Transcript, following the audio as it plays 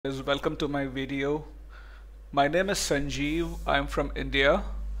Welcome to my video. My name is Sanjeev. I'm from India,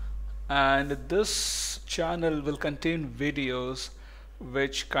 and this channel will contain videos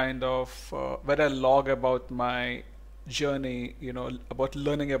which where I log about my journey, about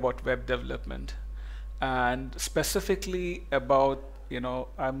learning about web development, and specifically about,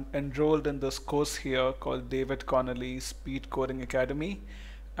 I'm enrolled in this course here called David Connolly Speed Coding Academy,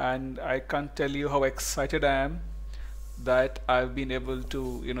 and I can't tell you how excited I am that I've been able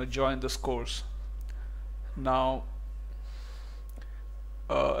to join this course. Now,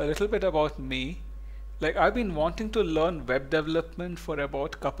 a little bit about me. Like, I've been wanting to learn web development for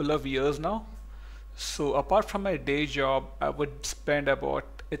about a couple of years now. So apart from my day job, I would spend about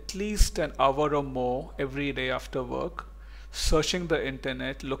at least an hour or more every day after work searching the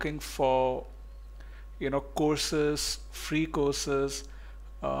internet looking for courses, free courses,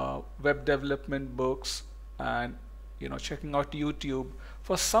 web development books, and checking out YouTube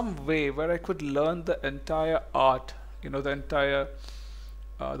for some way where I could learn the entire art, the entire,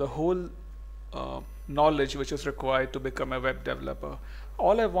 the whole knowledge which is required to become a web developer.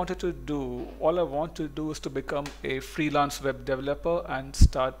 All I want to do is to become a freelance web developer and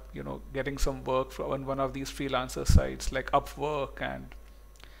start, getting some work on one of these freelancer sites like Upwork and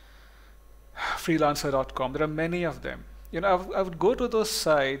freelancer.com. There are many of them. I would go to those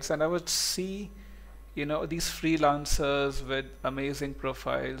sites and I would see, these freelancers with amazing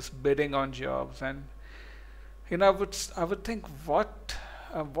profiles bidding on jobs, and I would think what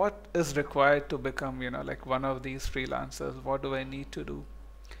is required to become, like one of these freelancers. What do I need to do?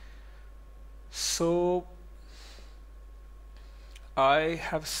 So I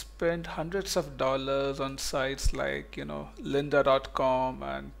have spent hundreds of dollars on sites like, lynda.com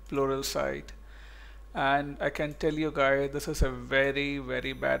and Pluralsight. And I can tell you guys, this is a very,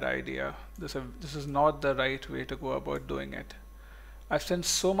 very bad idea. This is not the right way to go about doing it. I've spent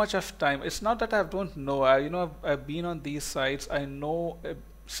so much of time. It's not that I don't know. I've been on these sites. I know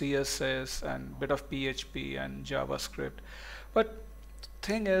CSS and bit of PHP and JavaScript. But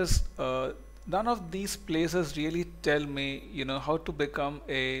thing is, none of these places really tell me, how to become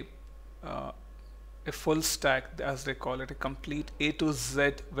uh, a full stack, as they call it, a complete A to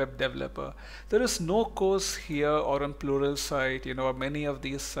Z web developer. There is no course here or on Pluralsight, or many of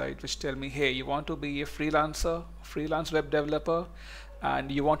these sites which tell me, hey, you want to be a freelance web developer,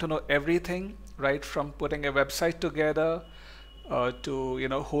 and you want to know everything, right from putting a website together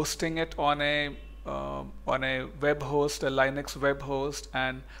to hosting it on a web host, a Linux web host,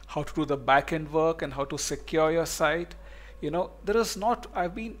 and how to do the backend work and how to secure your site. There is not.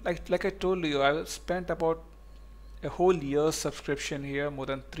 I've been like I told you, I spent about a whole year's subscription here, more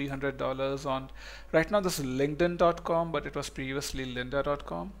than $300 on. Right now, this is LinkedIn.com, but it was previously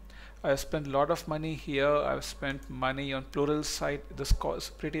Lynda.com. I spent a lot of money here. I've spent money on Pluralsight. This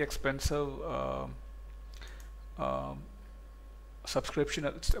costs pretty expensive um subscription.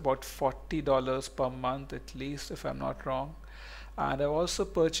 It's about $40 per month at least, if I'm not wrong. And I've also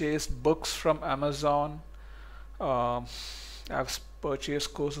purchased books from Amazon. um, I've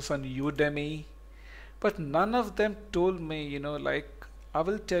purchased courses on Udemy, but none of them told me, like, I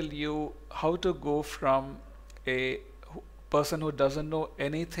will tell you how to go from a person who doesn't know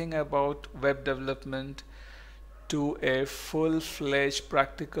anything about web development to a full-fledged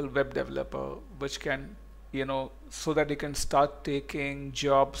practical web developer, which can, so that you can start taking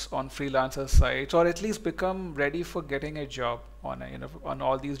jobs on freelancer sites, or at least become ready for getting a job on on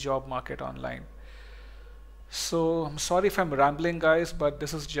all these job market online. So I'm sorry if I'm rambling, guys, but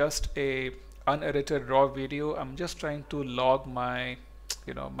this is just a unedited raw video. I'm just trying to log my,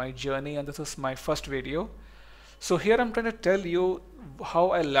 my journey, and this is my first video. So here I'm trying to tell you how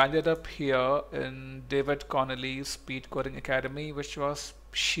I landed up here in David Connolly's Speed Coding Academy, which was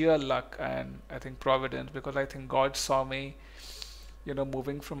sheer luck and I think providence, because I think God saw me,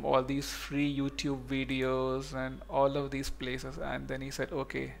 moving from all these free YouTube videos and all of these places, and then He said,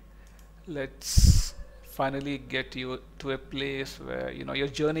 okay, let's finally get you to a place where your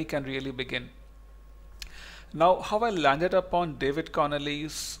journey can really begin. Now, how I landed up on David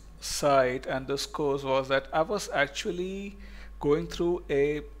Connolly's site and this course was that I was actually going through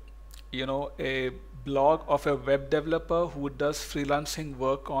a blog of a web developer who does freelancing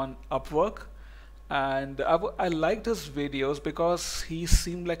work on Upwork, and I liked his videos because he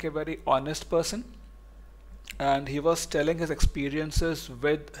seemed like a very honest person, and he was telling his experiences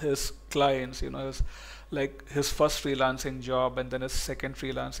with his clients, his first freelancing job and then his second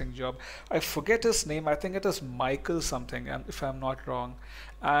freelancing job. I forget his name. I think it is Michael something, if I'm not wrong.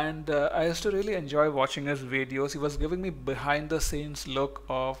 And I used to really enjoy watching his videos. He was giving me behind the scenes look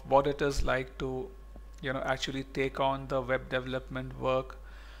of what it is like to actually take on the web development work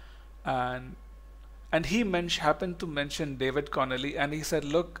and he happened to mention David Connolly, and he said,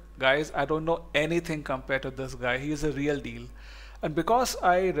 "Look, guys, I don't know anything compared to this guy. He is a real deal." And because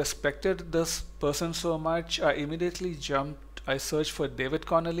I respected this person so much, I immediately jumped. I searched for David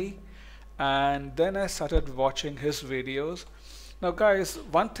Connolly, and then I started watching his videos. Now, guys,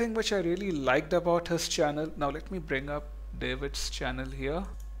 one thing which I really liked about his channel. Now, let me bring up David's channel here.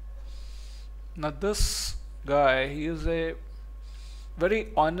 Now, this guy, he is a very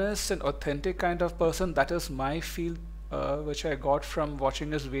honest and authentic kind of person. That is my field, which I got from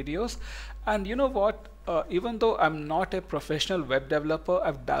watching his videos. And you know what? Even though I'm not a professional web developer,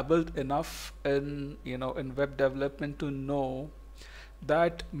 I've dabbled enough in in web development to know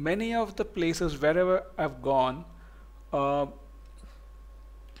that many of the places wherever I've gone, uh,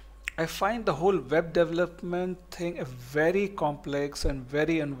 I find the whole web development thing a very complex and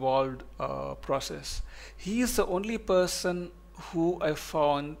very involved process. He is the only person who I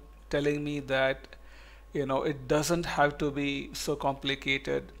found telling me that it doesn't have to be so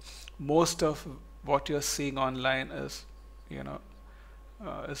complicated. Most of what you're seeing online is, you know,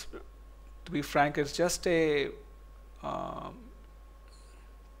 is, to be frank, it's just a um,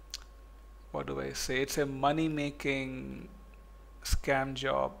 what do I say? It's a money making scam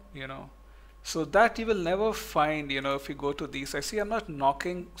job, So that you will never find, if you go to these. I see I'm not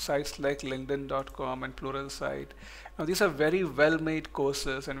knocking sites like LinkedIn.com and Pluralsight. Now, these are very well made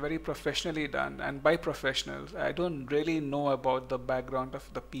courses and very professionally done and by professionals. I don't really know about the background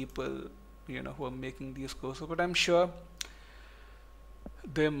of the people, who are making these courses, but I'm sure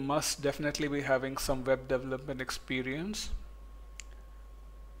they must definitely be having some web development experience.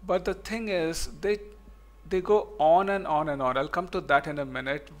 But the thing is, they go on and on and on. I'll come to that in a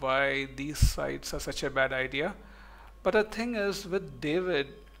minute, why these sites are such a bad idea. But the thing is, with David,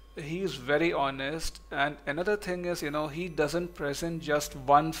 he's very honest. And another thing is, he doesn't present just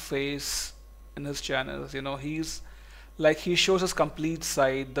one face in his channels. He's like, he shows his complete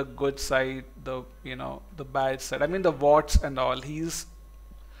side, the good side, the bad side. I mean, the warts and all. He's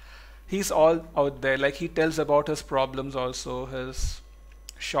all out there. Like, he tells about his problems also, his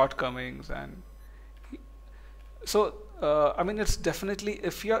shortcomings, and so I mean, it's definitely,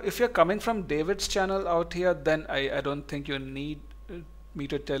 if you're coming from David's channel out here, then I don't think you need me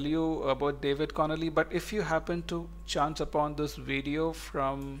to tell you about David Connolly. But if you happen to chance upon this video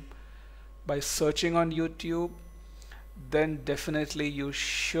from by searching on YouTube, then definitely you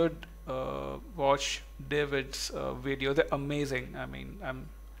should watch David's video. They're amazing. I mean,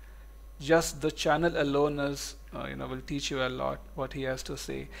 just the channel alone is will teach you a lot what he has to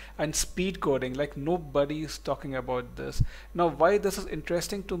say. And speed coding, like, nobody is talking about this. Now, why this is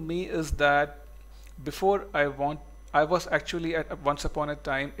interesting to me is that before I was actually at once upon a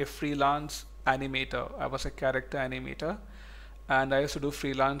time a freelance animator. I was a character animator, and I used to do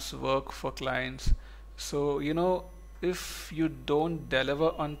freelance work for clients. So if you don't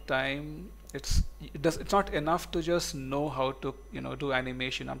deliver on time, it's not enough to just know how to do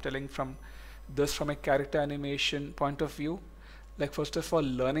animation. I'm telling from a character animation point of view. Like, first of all,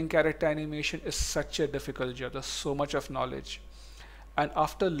 learning character animation is such a difficult job. There's so much of knowledge, and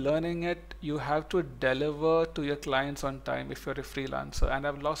after learning it, you have to deliver to your clients on time if you're a freelancer. And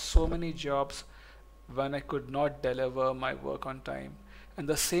I've lost so many jobs when I could not deliver my work on time. And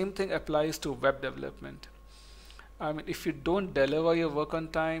the same thing applies to web development. I mean, if you don't deliver your work on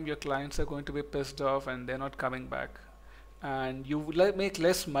time, your clients are going to be pissed off and they're not coming back. And you will make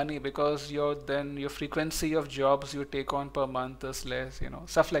less money because your frequency of jobs you take on per month is less,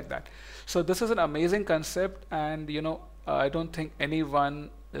 stuff like that. So this is an amazing concept, and I don't think anyone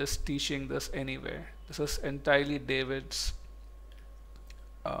is teaching this anywhere. This is entirely David's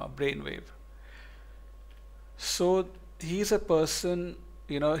brainwave. So he's a person,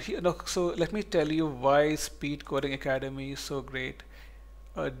 so let me tell you why Speed Coding Academy is so great.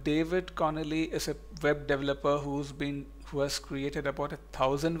 David Connolly is a web developer who has created about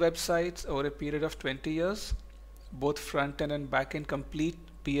 1,000 websites over a period of 20 years, both front end and back end, complete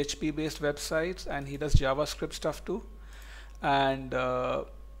PHP based websites, and he does JavaScript stuff too. And so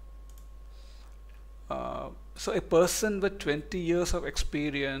a person with 20 years of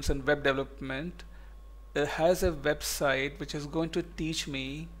experience in web development has a website which is going to teach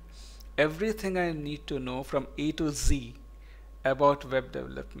me everything I need to know from A to Z about web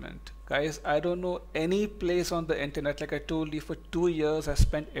development. Guys, I don't know any place on the internet. Like I told you, for 2 years I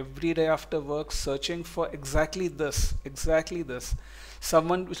spent every day after work searching for exactly this,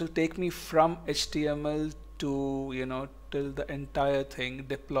 someone which will take me from HTML to till the entire thing,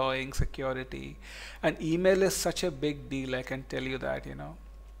 deploying, security. And email is such a big deal, I can tell you that,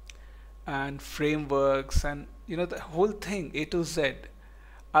 and frameworks, and the whole thing, A to Z.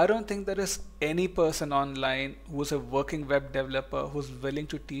 I don't think there is any person online who's a working web developer who's willing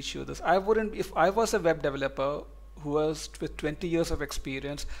to teach you this. I wouldn't, if I was a web developer who was with 20 years of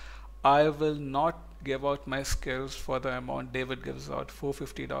experience, I will not give out my skills for the amount David gives out,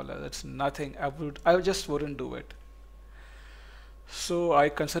 $450. It's nothing. I just wouldn't do it. So I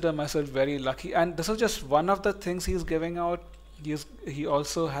consider myself very lucky. And this is just one of the things he's giving out. He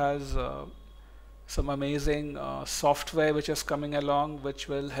also has some amazing software which is coming along, which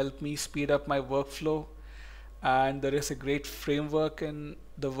will help me speed up my workflow. And there is a great framework in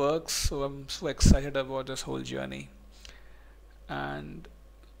the works, so I'm so excited about this whole journey. And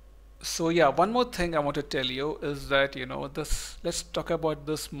so yeah, one more thing I want to tell you is that, this, let's talk about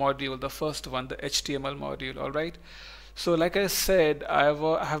this module, the first one, the HTML module. All right. So like I said, I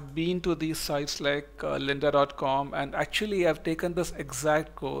have been to these sites like lynda.com, and actually I've taken this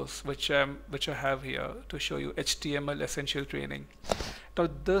exact course which I have here to show you, HTML Essential Training. Now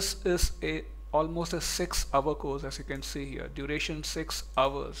this is almost a 6-hour course, as you can see here. Duration 6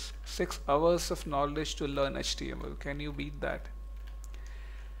 hours. 6 hours of knowledge to learn HTML. Can you beat that?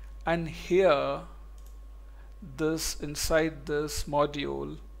 And here, inside this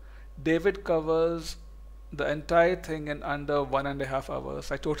module, David covers the entire thing in under 1.5 hours.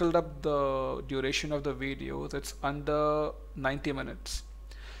 I totaled up the duration of the videos. It's under 90 minutes.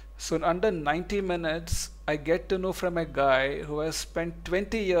 So in under 90 minutes, I get to know from a guy who has spent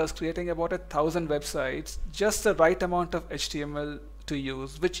 20 years creating about 1,000 websites, just the right amount of HTML to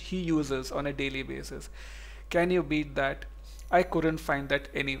use, which he uses on a daily basis. Can you beat that? I couldn't find that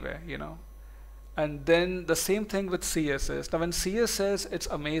anywhere, And then the same thing with CSS. Now in CSS, it's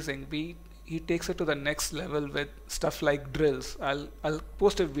amazing. He takes it to the next level with stuff like drills. I'll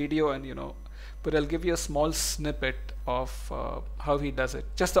post a video and but I'll give you a small snippet of how he does it.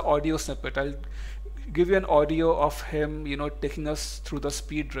 Just the audio snippet. I'll give you an audio of him, taking us through the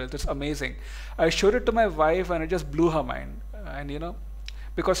speed drill. It's amazing. I showed it to my wife and it just blew her mind. And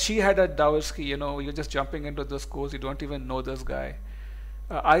because she had a doubts, you're just jumping into this course, you don't even know this guy.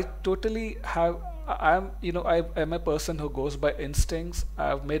 I totally have. I am a person who goes by instincts.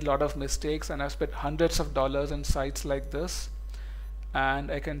 I've made a lot of mistakes and I've spent hundreds of dollars in sites like this,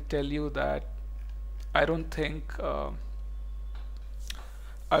 and I can tell you that I don't think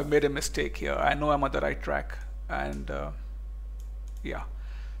I've made a mistake here. I know I'm on the right track, and yeah.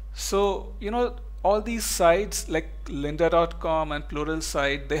 So all these sites like lynda.com and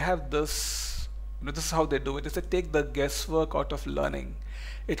Pluralsight, they have this. This is how they do it. Is they take the guesswork out of learning.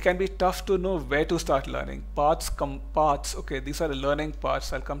 It can be tough to know where to start learning. Paths, okay, these are the learning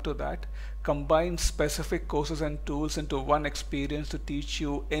paths, I'll come to that. Combine specific courses and tools into one experience to teach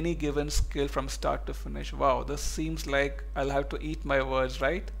you any given skill from start to finish. Wow, this seems like I'll have to eat my words,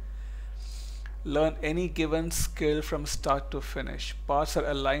 right? Learn any given skill from start to finish. Paths are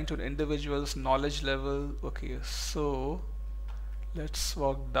aligned to an individual's knowledge level. Okay, so let's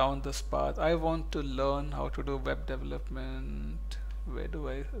walk down this path. I want to learn how to do web development.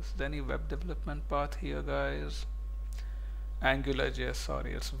 Is there any web development path here, guys? AngularJS,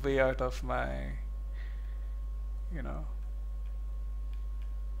 sorry, it's way out of my,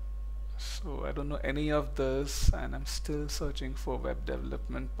 so I don't know any of this, and I'm still searching for web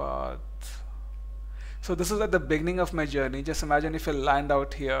development path. So this is at the beginning of my journey. Just imagine if I land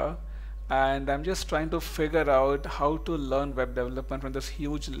out here, and I'm just trying to figure out how to learn web development from this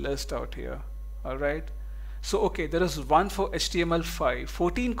huge list out here. All right. So okay, there is one for HTML5,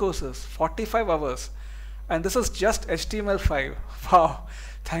 14 courses, 45 hours, and this is just HTML5. Wow,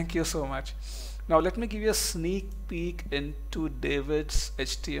 thank you so much. Now let me give you a sneak peek into David's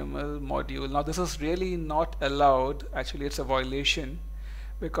HTML module. Now this is really not allowed, actually it's a violation,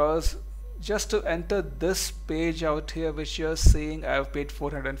 because just to enter this page out here which you're seeing, I've paid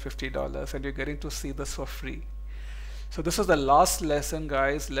 $450 and you're getting to see this for free. So this is the last lesson,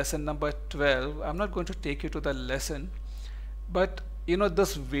 guys, lesson number 12. I'm not going to take you to the lesson, but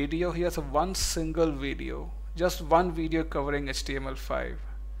this video here is one single video, just one video covering HTML5,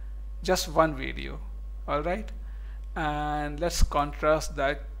 just one video. All right, and let's contrast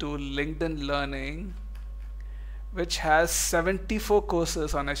that to LinkedIn Learning, which has 74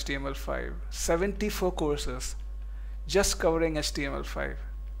 courses on HTML5, 74 courses just covering HTML5.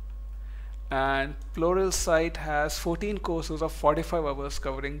 And Pluralsight has 14 courses of 45 hours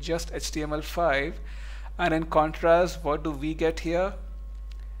covering just HTML5. And in contrast, what do we get here?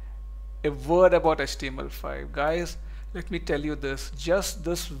 A word about HTML5. Guys, let me tell you this. Just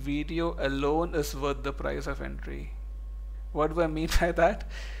this video alone is worth the price of entry. What do I mean by that?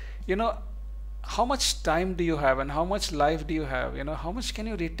 how much time do you have and how much life do you have? You know, how much can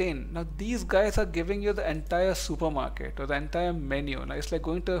you retain? Now these guys are giving you the entire supermarket or the entire menu. Now it's like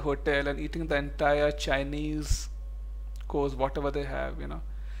going to a hotel and eating the entire Chinese course, whatever they have, you know.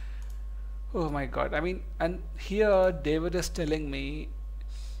 Oh my God. I mean, and here David is telling me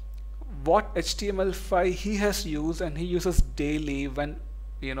what HTML5 he has used and he uses daily when,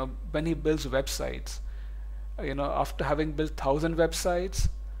 you know, when he builds websites. You know, after having built 1,000 websites,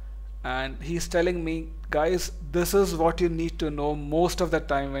 and he's telling me, guys, this is what you need to know most of the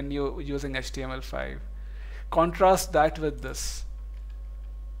time when you're using HTML5. Contrast that with this,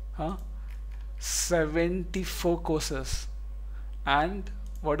 huh? 74 courses, and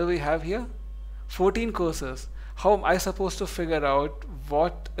what do we have here? 14 courses. How am I supposed to figure out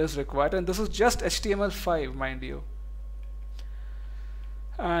what is required? And this is just HTML5, mind you.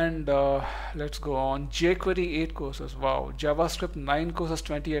 And let's go on. jQuery 8 courses. Wow. JavaScript 9 courses,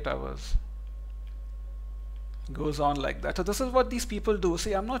 28 hours. Goes on like that. So this is what these people do.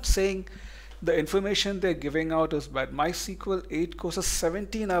 See, I'm not saying the information they're giving out is bad. MySQL 8 courses,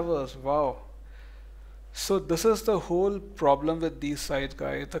 17 hours. Wow. So this is the whole problem with these sites,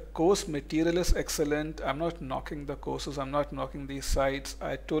 guys. The course material is excellent. I'm not knocking the courses. I'm not knocking these sites.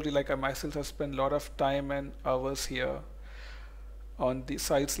 I told you, like, I myself have spent a lot of time and hours here on the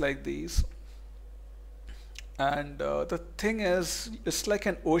sites like these. And the thing is, it's like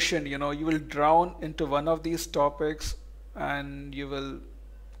an ocean, you know, you will drown into one of these topics and you will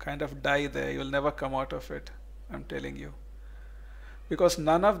kind of die there. You'll never come out of it, I'm telling you. Because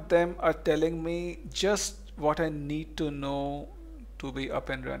none of them are telling me just what I need to know to be up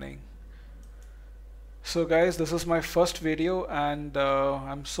and running. So guys, this is my first video, and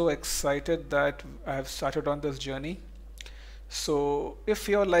I'm so excited that I have started on this journey. So if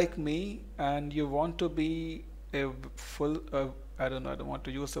you're like me and you want to be a full, I don't know, I don't want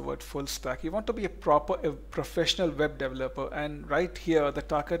to use the word full stack. You want to be a professional web developer, and right here the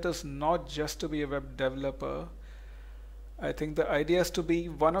target is not just to be a web developer. I think the idea is to be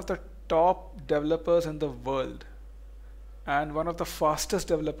one of the top developers in the world and one of the fastest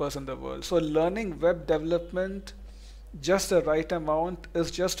developers in the world. So learning web development just the right amount is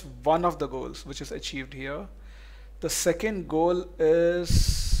just one of the goals which is achieved here. The second goal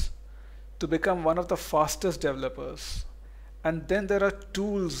is to become one of the fastest developers. And then there are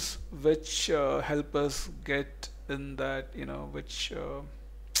tools which help us get in that, you know, which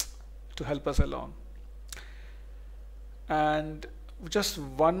to help us along. And just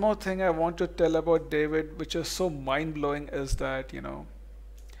one more thing I want to tell about David, which is so mind-blowing, is that, you know,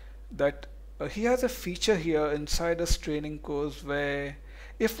 that he has a feature here inside his training course where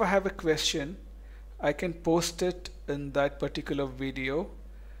if I have a question, I can post it in that particular video,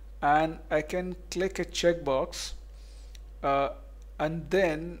 and I can click a checkbox, and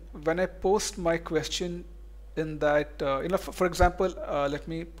then when I post my question in that, you know, for example, let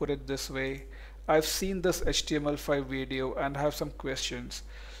me put it this way. I've seen this HTML5 video and have some questions.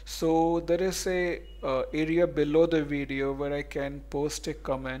 So there is a area below the video where I can post a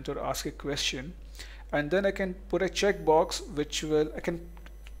comment or ask a question, and then I can put a checkbox which will, I can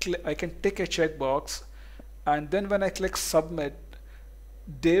tick a checkbox, and then when I click submit,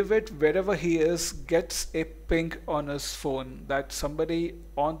 David, wherever he is, gets a ping on his phone that somebody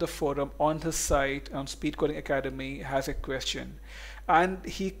on the forum, on his site, on Speed Coding Academy, has a question. And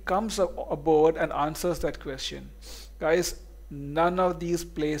he comes aboard and answers that question. Guys, none of these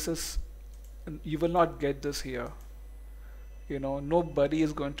places, you will not get this here. You know, nobody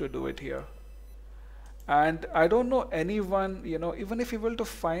is going to do it here. And I don't know anyone, you know, even if you were to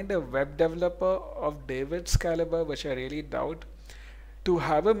find a web developer of David's caliber, which I really doubt, to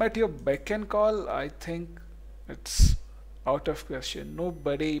have him at your beck and call, I think it's out of question.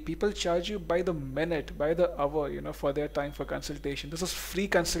 Nobody, people charge you by the minute, by the hour, you know, for their time for consultation. This is free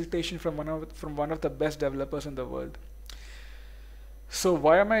consultation from one of the best developers in the world. So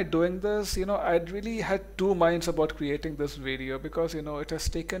why am I doing this? You know, I'd really had two minds about creating this video because, you know, it has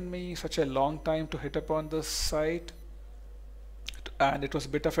taken me such a long time to hit upon this site, and it was a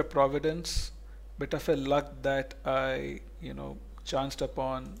bit of a providence, bit of a luck that I, you know, chanced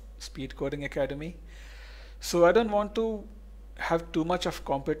upon Speed Coding Academy. So I don't want to have too much of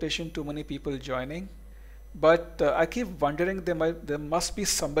competition, too many people joining, but I keep wondering there must be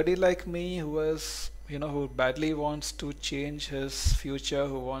somebody like me who is, you know, who badly wants to change his future,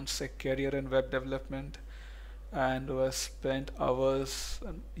 who wants a career in web development, and who has spent hours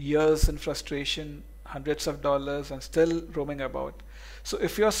and years in frustration, hundreds of dollars, and still roaming about. So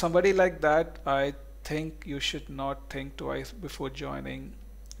if you're somebody like that, I think you should not think twice before joining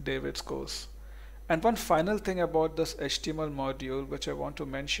David's course. And one final thing about this HTML module, which I want to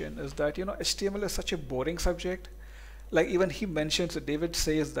mention, is that, HTML is such a boring subject. Like even he mentions it, David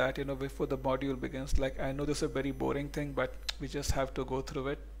says that, before the module begins, like, I know this is a very boring thing, but we just have to go through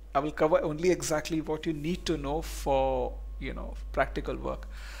it. I will cover only exactly what you need to know for, practical work.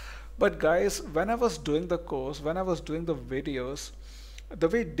 But guys, when I was doing the course, when I was doing the videos, the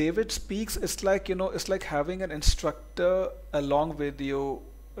way David speaks, it's like, it's like having an instructor along with you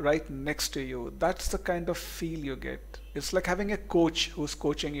right next to you. That's the kind of feel you get. It's like having a coach who's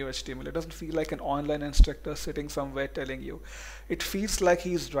coaching you HTML. It doesn't feel like an online instructor sitting somewhere telling you. It feels like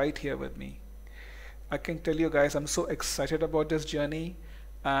he's right here with me. I can tell you guys, I'm so excited about this journey.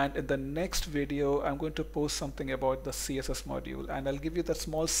 And in the next video, I'm going to post something about the CSS module, and I'll give you that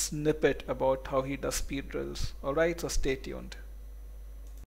small snippet about how he does speed drills. Alright, so stay tuned.